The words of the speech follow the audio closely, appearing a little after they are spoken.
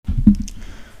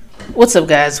What's up,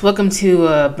 guys? Welcome to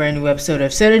a brand new episode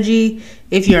of Synergy.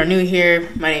 If you are new here,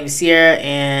 my name is Sierra,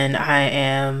 and I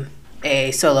am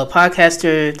a solo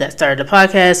podcaster that started a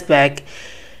podcast back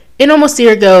in almost a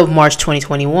year ago, March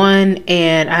 2021,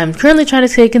 and I'm currently trying to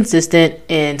stay consistent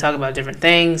and talk about different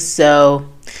things. So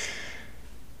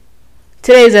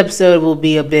today's episode will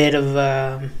be a bit of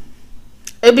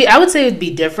I would say it'd be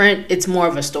different. It's more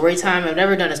of a story time. I've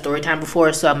never done a story time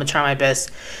before, so I'm gonna try my best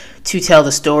to tell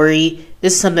the story.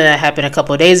 This is something that happened a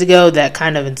couple of days ago that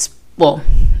kind of it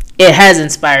has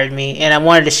inspired me, and I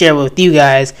wanted to share with you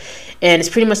guys, and it's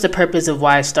pretty much the purpose of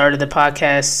why I started the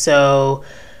podcast. So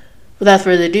without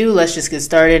further ado, let's just get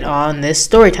started on this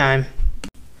story time.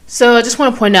 So I just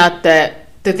want to point out that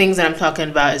the things that I'm talking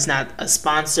about is not a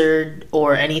sponsored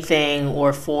or anything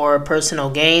or for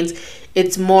personal gains.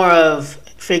 It's more of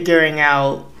figuring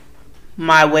out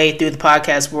my way through the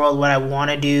podcast world, what I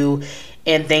want to do,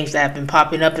 and things that have been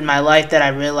popping up in my life that I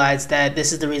realized that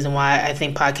this is the reason why I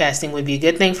think podcasting would be a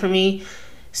good thing for me.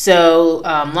 So,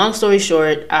 long story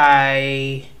short,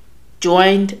 I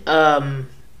joined,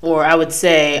 or I would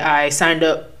say I signed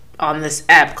up on this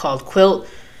app called Quilt.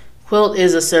 Quilt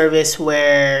is a service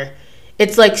where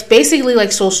it's like basically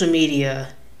like social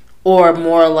media, or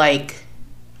more like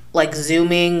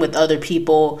Zooming with other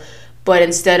people, but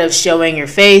instead of showing your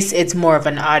face, it's more of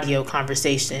an audio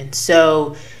conversation.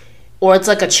 So, or it's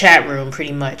like a chat room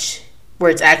pretty much,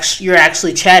 where you're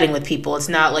actually chatting with people. It's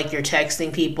not like you're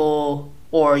texting people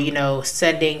or,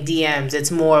 sending DMs.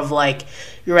 It's more of like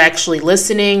you're actually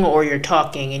listening or you're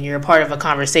talking and you're a part of a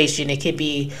conversation. It could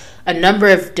be a number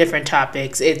of different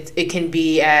topics. It can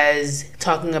be as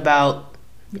talking about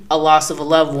a loss of a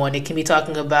loved one. It can be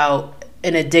talking about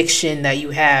an addiction that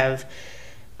you have.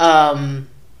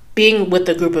 Being with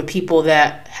a group of people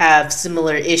that have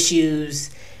similar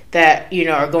issues that,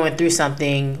 are going through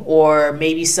something, or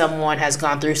maybe someone has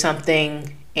gone through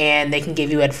something and they can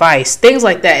give you advice, things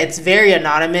like that. It's very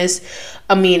anonymous.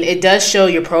 I mean, it does show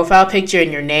your profile picture and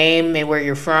your name and where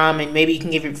you're from, and maybe you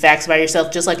can give your facts about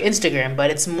yourself just like Instagram, but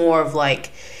it's more of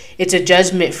like, it's a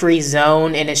judgment-free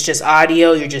zone, and it's just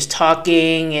audio. You're just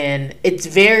talking, and it's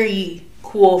very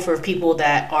cool for people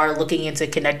that are looking into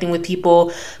connecting with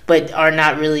people but are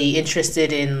not really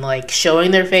interested in like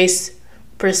showing their face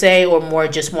per se, or more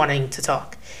just wanting to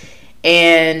talk.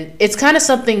 And it's kind of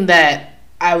something that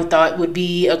I thought would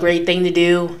be a great thing to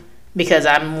do, because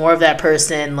I'm more of that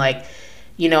person. Like,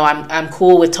 I'm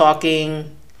cool with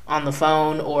talking on the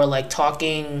phone, or like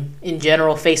talking in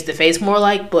general face to face more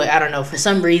like, but I don't know, for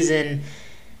some reason,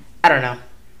 I don't know.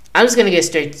 I'm just going to get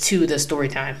straight to the story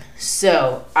time.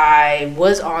 So I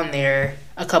was on there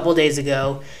a couple days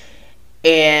ago,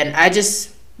 and I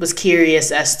just was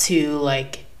curious as to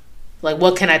like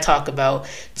what can I talk about?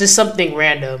 Just something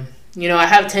random. I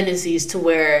have tendencies to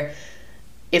where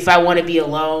if I want to be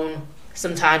alone,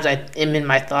 sometimes I am in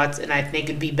my thoughts, and I think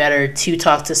it'd be better to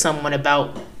talk to someone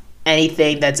about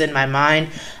anything that's in my mind.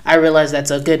 I realize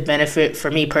that's a good benefit for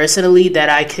me personally, that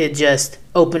I could just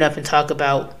open up and talk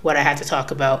about what I have to talk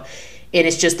about, and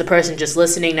it's just the person just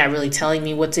listening, not really telling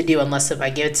me what to do unless if I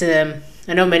give it to them.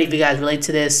 I know many of you guys relate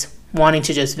to this, wanting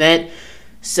to just vent.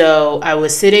 So I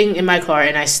was sitting in my car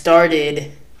and I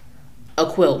started a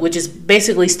quilt, which is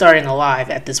basically starting a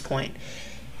live at this point.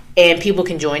 And people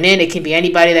can join in. It can be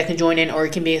anybody that can join in, or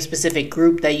it can be a specific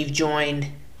group that you've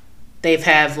joined. They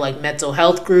have like mental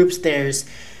health groups. There's,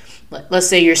 let's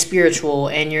say you're spiritual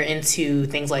and you're into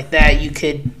things like that. You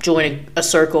could join a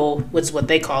circle, which is what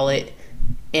they call it,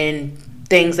 in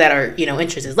things that are,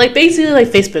 interested. Like basically like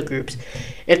Facebook groups.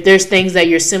 If there's things that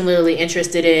you're similarly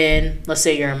interested in, let's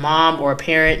say you're a mom or a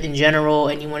parent in general,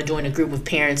 and you want to join a group of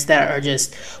parents that are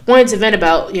just wanting to vent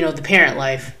about, the parent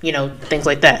life, things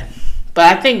like that.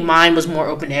 But I think mine was more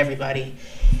open to everybody.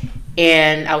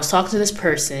 And I was talking to this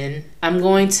person. I'm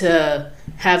going to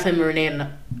have him remain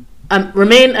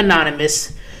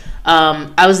anonymous.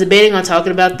 I was debating on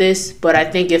talking about this, but I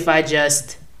think if I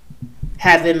just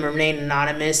have him remain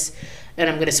anonymous and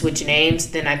I'm going to switch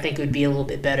names, then I think it would be a little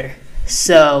bit better.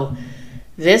 So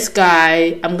this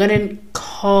guy, I'm going to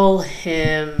call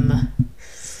him,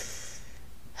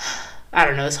 I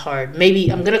don't know, it's hard. Maybe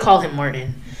I'm going to call him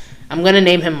Martin. I'm going to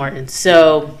name him Martin.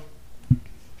 So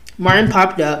Martin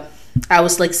popped up. I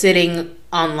was like sitting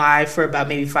on live for about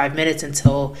maybe 5 minutes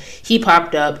until he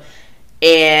popped up,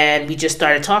 and we just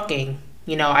started talking.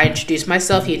 I introduced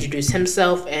myself, he introduced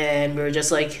himself, and we were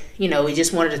just like, we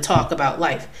just wanted to talk about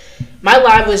life. My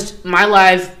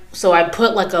live, so I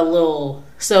put like a little,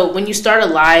 so when you start a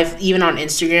live, even on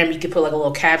Instagram, you can put like a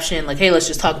little caption, like, hey, let's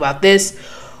just talk about this,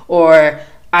 or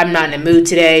I'm not in the mood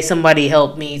today, somebody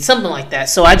help me, something like that.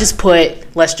 So I just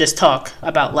put, let's just talk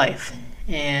about life.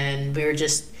 and we were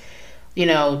just,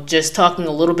 just talking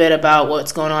a little bit about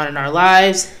what's going on in our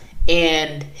lives.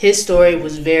 And his story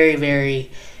was a very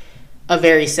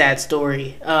sad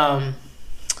story.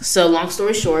 So long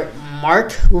story short,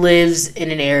 Mark lives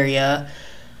in an area.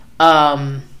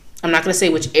 I'm not going to say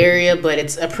which area, but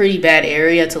it's a pretty bad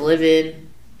area to live in,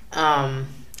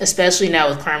 especially now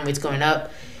with crime rates going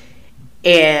up.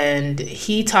 And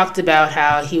he talked about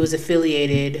how he was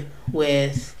affiliated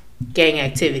with gang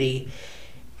activity,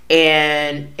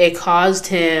 and it caused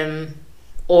him,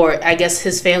 or I guess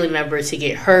his family member, to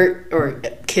get hurt or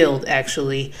killed,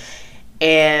 actually.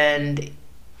 And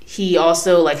he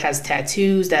also has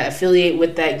tattoos that affiliate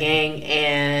with that gang,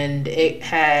 and it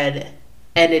had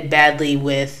ended badly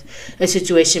with a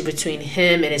situation between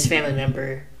him and his family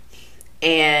member.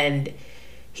 And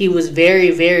he was very,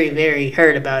 very, very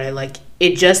hurt about it.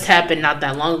 It just happened not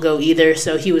that long ago either,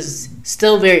 so he was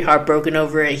still very heartbroken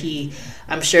over it.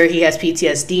 I'm sure he has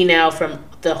PTSD now from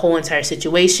the whole entire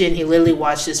situation. He literally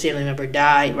watched his family member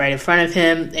die right in front of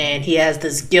him, and he has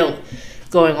this guilt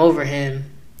going over him.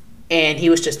 And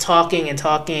he was just talking and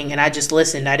talking, and I just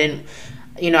listened. I didn't,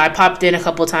 I popped in a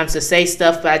couple of times to say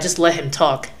stuff, but I just let him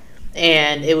talk.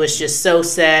 And it was just so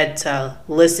sad to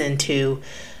listen to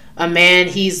a man.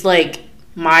 He's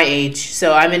my age,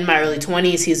 so I'm in my early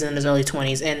 20s, he's in his early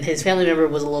 20s, and his family member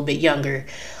was a little bit younger,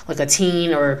 a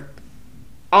teen, or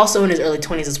also in his early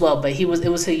 20s as well, but it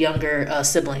was a younger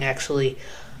sibling, actually.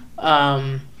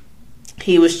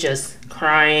 He was just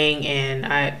crying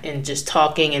and just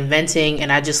talking and venting, and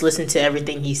I just listened to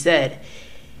everything he said.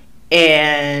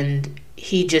 And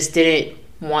he just didn't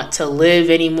want to live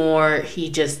anymore. He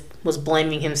just was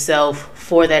blaming himself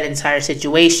for that entire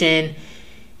situation.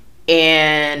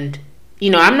 And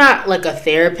I'm not a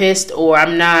therapist, or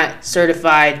I'm not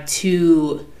certified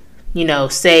to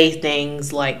say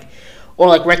things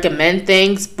or recommend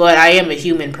things, but I am a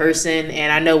human person,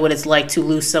 and I know what it's like to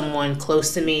lose someone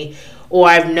close to me, or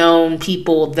I've known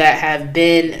people that have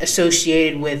been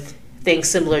associated with things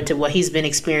similar to what he's been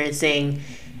experiencing,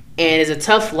 and it's a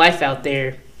tough life out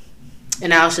there.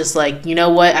 And I was just you know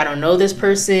what, I don't know this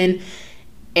person,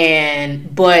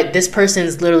 but this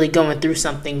person's literally going through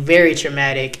something very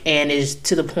traumatic, and is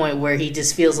to the point where he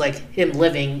just feels like him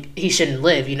living, he shouldn't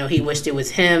live. He wished it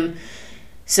was him.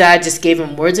 So I just gave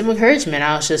him words of encouragement.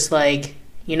 I was just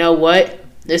you know what?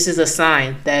 This is a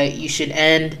sign that you should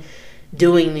end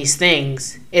doing these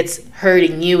things. It's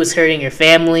hurting you. It's hurting your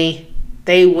family.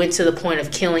 They went to the point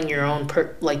of killing your own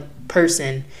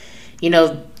person.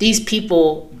 These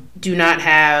people do not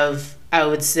have, I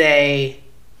would say,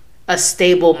 a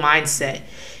stable mindset.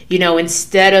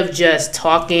 Instead of just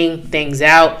talking things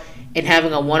out and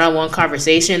having a one-on-one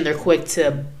conversation, they're quick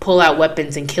to pull out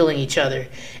weapons and killing each other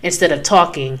instead of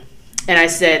talking. And I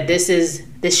said, this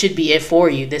should be it for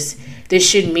you. This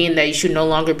should mean that you should no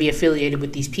longer be affiliated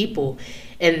with these people,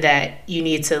 and that you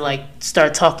need to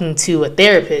start talking to a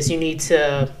therapist. You need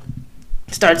to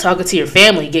start talking to your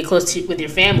family, get close with your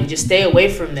family. Just stay away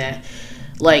from that.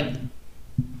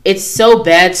 It's so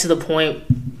bad to the point.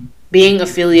 Being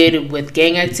affiliated with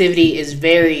gang activity is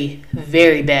very,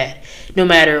 very bad. No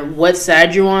matter what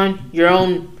side you're on, your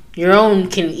own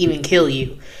can even kill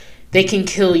you. They can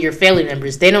kill your family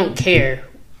members. They don't care.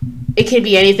 It can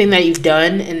be anything that you've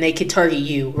done, and they can target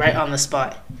you right on the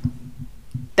spot.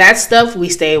 That stuff we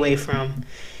stay away from.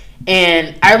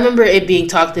 And I remember it being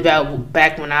talked about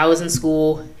back when I was in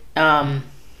school, but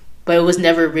it was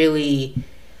never really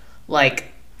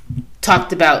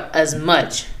talked about as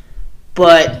much.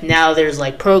 But now there's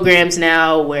programs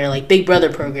now where Big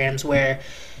Brother programs where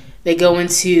they go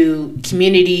into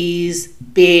communities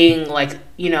being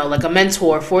a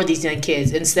mentor for these young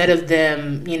kids, instead of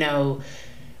them,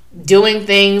 doing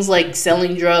things like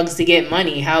selling drugs to get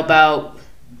money. How about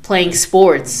playing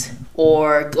sports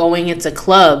or going into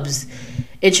clubs,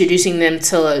 introducing them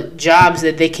to jobs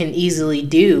that they can easily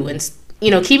do, and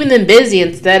keeping them busy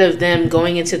instead of them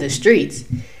going into the streets.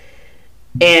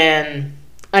 And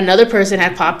another person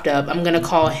had popped up. I'm going to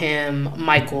call him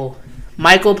Michael.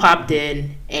 Michael popped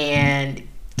in and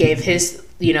gave his,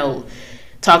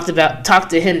 talked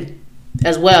to him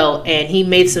as well, and he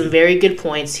made some very good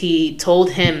points. He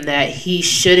told him that he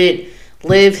shouldn't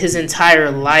live his entire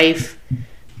life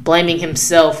blaming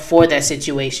himself for that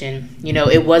situation.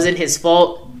 It wasn't his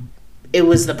fault. It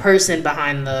was the person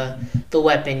behind the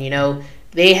weapon.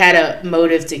 They had a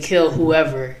motive to kill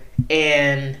whoever,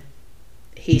 and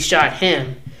he shot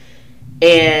him.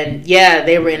 And yeah,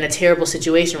 they were in a terrible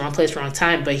situation, wrong place, wrong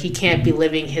time, but he can't be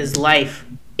living his life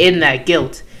in that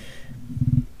guilt.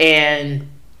 And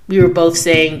we were both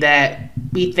saying that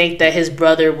we think that his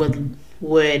brother would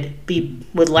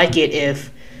like it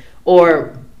if,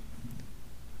 or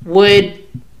would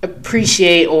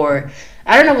appreciate, or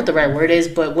I don't know what the right word is,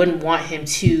 but wouldn't want him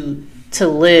to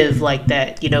live like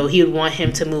that. You know, he would want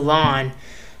him to move on.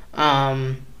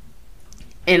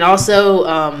 And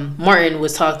also, Martin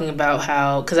was talking about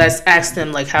how, because I asked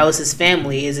him, like, how is his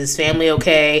family? Is his family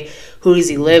okay? Who does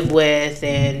he live with?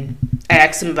 And I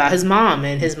asked him about his mom.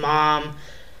 And his mom,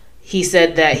 he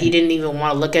said that he didn't even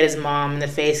want to look at his mom in the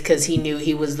face because he knew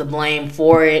he was the blame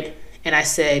for it. And I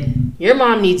said, your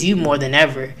mom needs you more than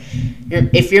ever.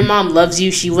 If your mom loves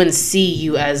you, she wouldn't see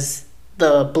you as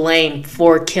the blame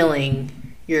for killing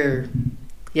your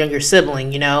younger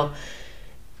sibling, you know?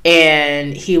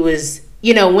 And he was,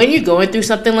 you know, when you're going through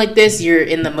something like this, you're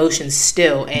in the motions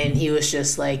still. And he was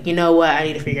just like, you know what, I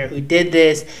need to figure out who did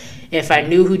this. If I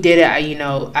knew who did it,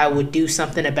 I would do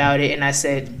something about it. And I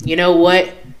said, you know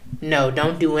what? No,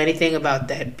 don't do anything about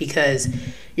that, because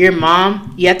your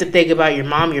mom, you have to think about your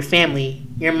mom, your family.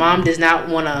 Your mom does not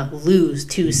want to lose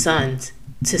two sons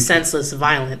to senseless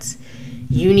violence.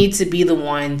 You need to be the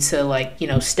one to, like, you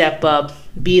know, step up,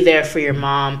 be there for your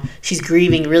mom. She's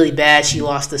grieving really bad. She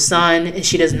lost a son, and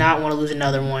she does not want to lose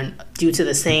another one due to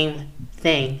the same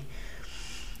thing.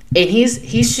 And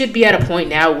he should be at a point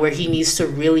now where he needs to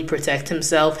really protect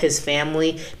himself, his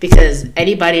family, because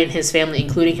anybody in his family,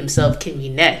 including himself, can be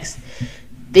next.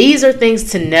 These are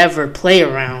things to never play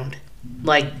around.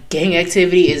 Like, gang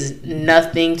activity is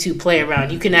nothing to play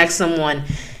around. You can ask someone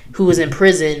who was in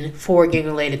prison for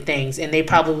gang-related things, and they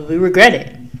probably regret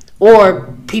it.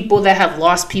 Or people that have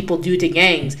lost people due to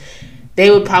gangs,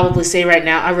 they would probably say right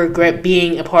now, I regret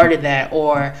being a part of that,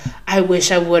 or I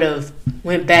wish I would have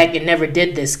went back and never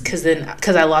did this because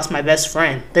I lost my best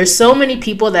friend. There's so many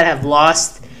people that have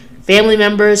lost family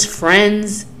members,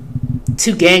 friends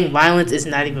to gang violence. It's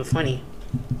not even funny.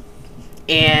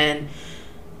 And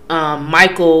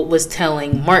Michael was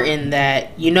telling Martin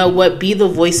that, you know what, be the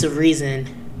voice of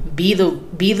reason. Be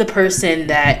the person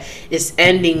that is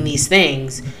ending these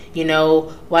things. You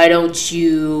know, why don't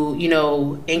you, you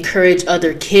know, encourage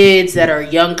other kids that are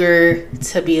younger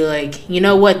to be like, you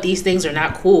know what, these things are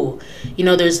not cool. You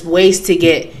know, there's ways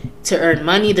to earn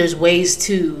money. There's ways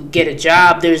to get a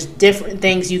job. There's different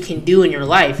things you can do in your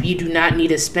life. You do not need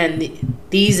to spend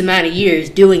these amount of years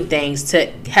doing things to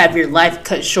have your life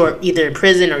cut short, either in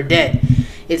prison or dead.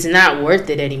 It's not worth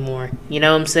it anymore. You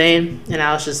know what I'm saying? And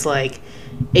I was just like,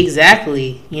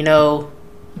 exactly, you know,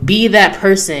 be that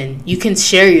person. You can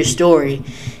share your story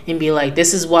and be like,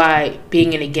 this is why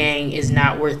being in a gang is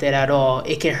not worth it at all.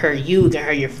 It can hurt you, it can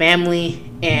hurt your family.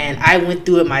 And I went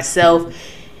through it myself,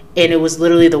 and it was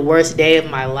literally the worst day of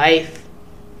my life.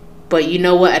 But you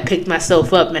know what? I picked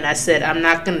myself up and I said, I'm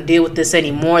not going to deal with this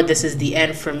anymore. This is the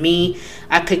end for me.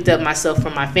 I picked up myself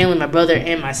from my family, my brother,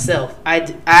 and myself.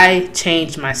 I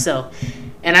changed myself.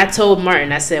 And I told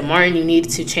Martin, I said, Martin, you need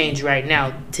to change right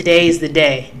now. Today's the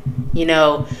day. You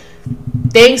know,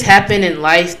 things happen in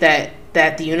life that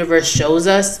the universe shows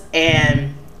us.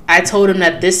 And I told him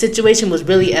that this situation was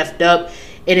really effed up.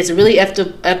 And it's a really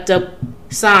effed up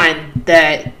sign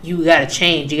that you got to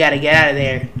change. You got to get out of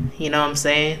there. You know what I'm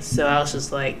saying? So I was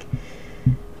just like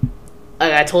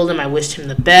I told him I wished him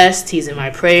the best. He's in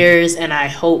my prayers. And I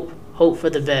hope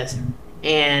for the best.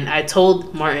 And I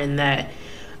told Martin that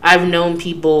I've known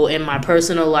people in my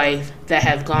personal life that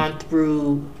have gone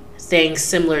through things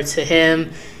similar to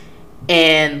him,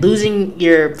 and losing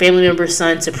your family member's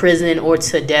son to prison or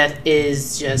to death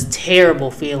is just terrible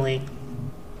feeling.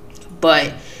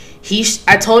 But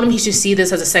I told him he should see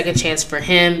this as a second chance for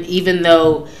him, even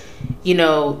though, you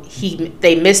know,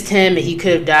 they missed him and he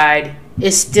could have died.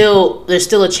 There's still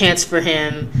a chance for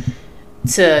him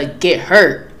to get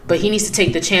hurt, but he needs to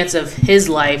take the chance of his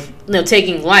life,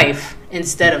 taking life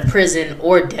instead of prison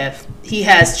or death. He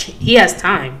has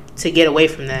time to get away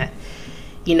from that.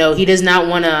 You know, he does not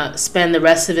want to spend the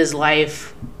rest of his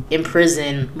life in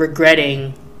prison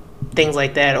regretting things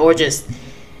like that, or just,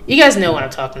 you guys know what I'm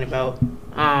talking about.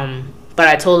 But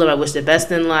I told him I wish the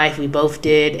best in life. We both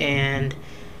did, and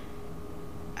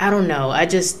I don't know. I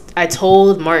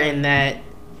told Martin that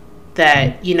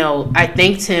you know, I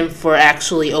thanked him for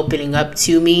actually opening up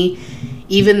to me.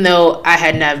 Even though I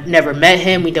had never met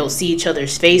him, we don't see each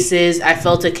other's faces, I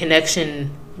felt a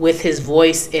connection with his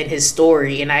voice and his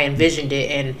story, and I envisioned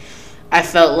it, and I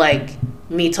felt like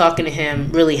me talking to him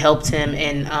really helped him,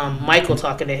 and Michael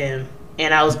talking to him.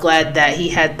 And I was glad that he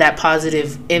had that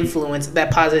positive influence,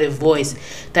 that positive voice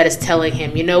that is telling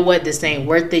him, you know what, this ain't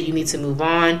worth it. You need to move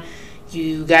on.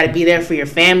 You got to be there for your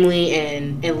family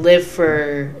and live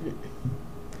for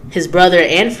his brother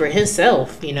and for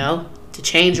himself, you know, to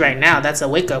change right now. That's a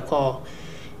wake-up call,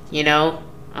 you know.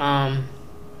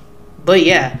 But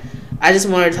yeah, I just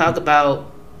wanted to talk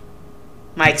about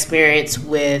my experience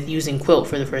with using Quilt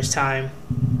for the first time.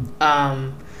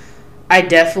 Um, I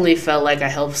definitely felt like I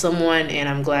helped someone, and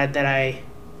I'm glad that I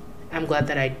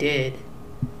did.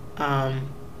 Um,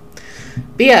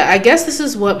 but yeah, I guess this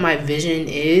is what my vision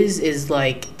is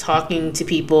like talking to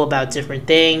people about different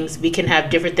things. We can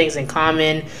have different things in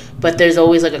common, but there's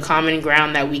always like a common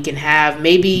ground that we can have.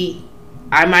 Maybe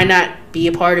I might not be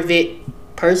a part of it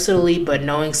personally, but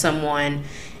knowing someone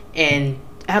and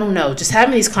I don't know, just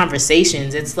having these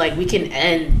conversations, it's like we can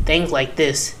end things like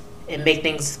this and make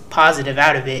things positive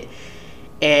out of it.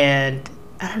 And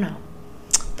I don't know.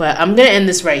 But I'm going to end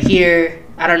this right here.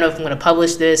 I don't know if I'm going to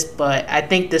publish this, but I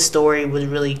think this story was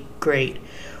really great.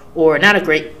 Or not a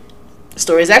great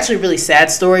story. It's actually a really sad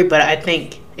story, but I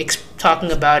think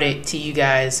talking about it to you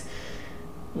guys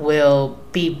will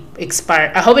be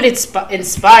inspired. I hope it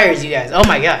inspires you guys. Oh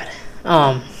my God.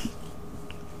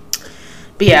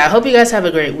 But yeah, I hope you guys have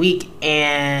a great week,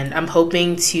 and I'm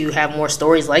hoping to have more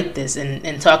stories like this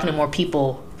and talking to more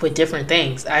people with different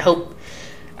things. I hope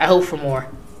for more.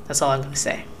 That's all I'm going to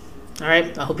say. All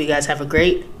right. I hope you guys have a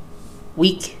great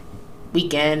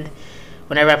weekend,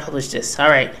 whenever I publish this. All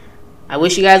right. I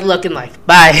wish you guys luck in life.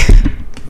 Bye.